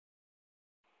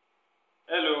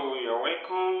Hello, you're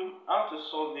welcome. How to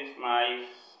solve this nice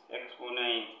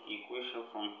exponent equation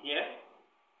from here.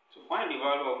 To find the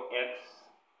value of x,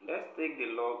 let's take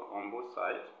the log on both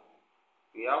sides.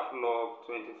 We have log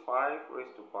 25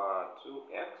 raised to power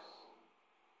 2x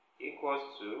equals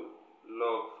to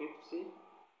log 50.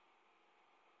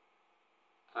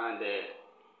 And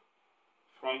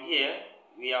from here,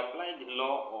 we apply the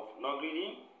law of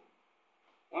logarithm.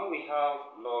 When we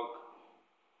have log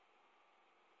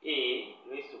a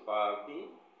raised to power b,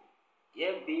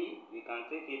 here b, we can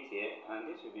take it here, and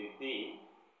this will be b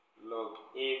log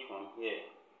a from here.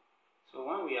 So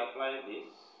when we apply this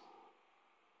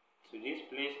to this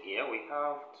place here, we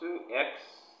have 2x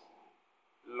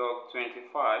log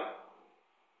 25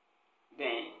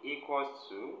 then equals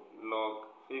to log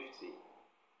 50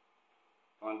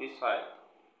 on this side.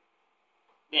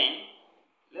 Then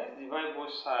let's divide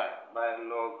both sides by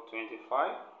log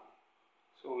 25.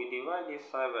 So we divide this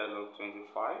side by log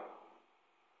 25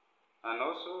 and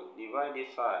also divide this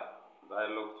side by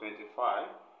log 25.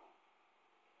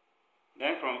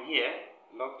 Then from here,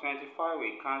 log 25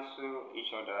 will cancel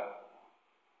each other.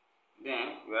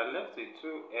 Then we are left with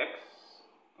 2x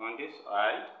on this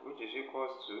side, which is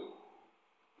equals to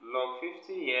log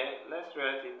 50 here. Let's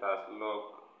write it as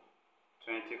log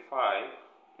 25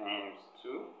 times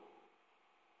 2,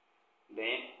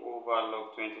 then over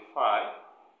log 25.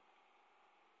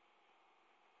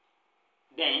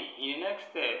 Then in the next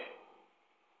step,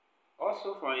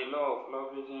 also from the law of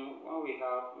logarithm, when we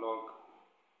have log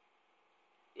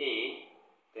a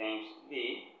times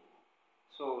b,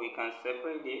 so we can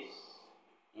separate this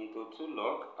into two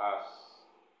log as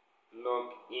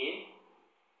log a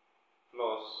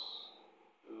plus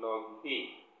log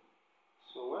b.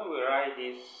 So when we write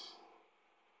this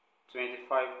 25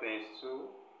 times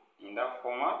 2 in that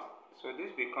format, so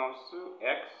this becomes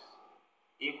 2x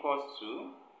equals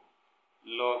to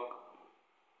log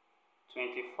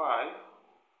 25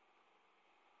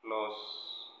 plus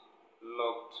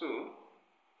log 2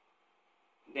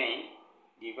 then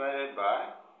divided by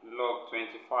log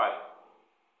 25.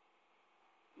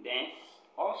 Then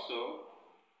also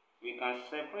we can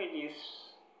separate this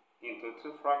into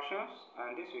two fractions,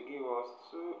 and this will give us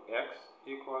 2x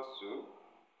equals to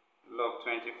log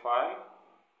 25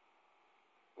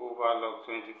 over log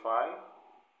 25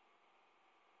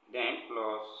 then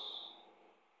plus,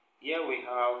 here we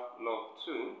have log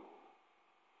 2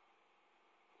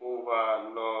 over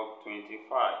log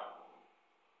 25.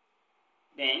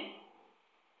 Then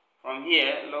from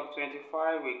here, log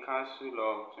 25 we cancel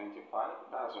log 25,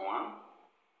 that's 1.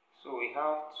 So we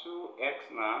have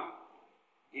 2x now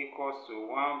equals to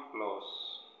 1 plus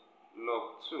log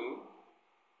 2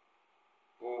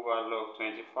 over log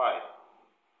 25.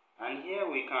 And here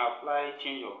we can apply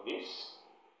change of base.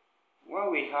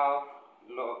 When we have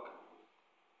log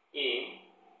a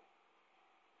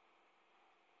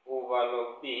over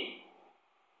log b,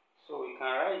 so we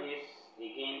can write this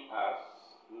again as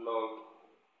log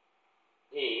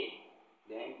a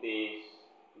then base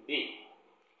b.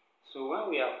 So when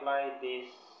we apply this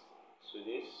to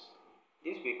this,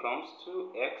 this becomes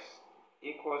 2x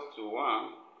equals to 1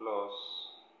 plus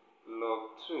log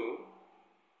 2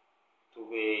 to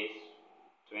base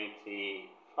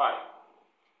 25.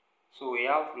 So we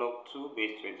have log 2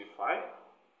 base 25.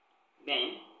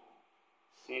 Then,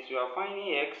 since we are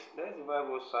finding x, let's divide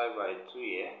both sides by 2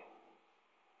 here.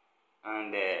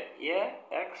 And here,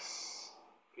 x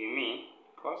remain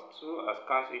because 2 has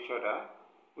cancelled each other,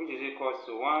 which is equals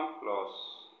to 1 plus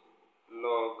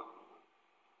log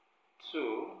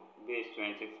 2 base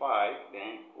 25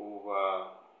 then over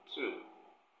 2.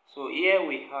 So here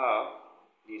we have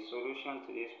the solution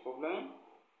to this problem,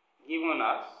 given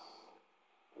us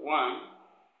 1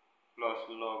 plus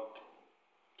log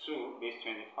 2 base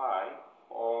 25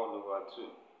 all over 2.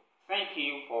 Thank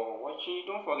you for watching.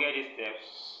 Don't forget these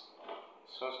steps.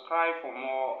 Subscribe for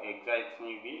more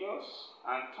exciting videos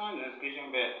and turn the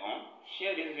notification bell on.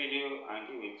 Share this video and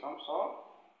give a thumbs up.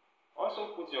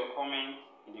 Also put your comment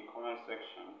in the comment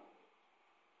section.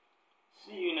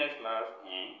 See you next class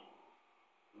and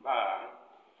bye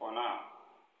for now.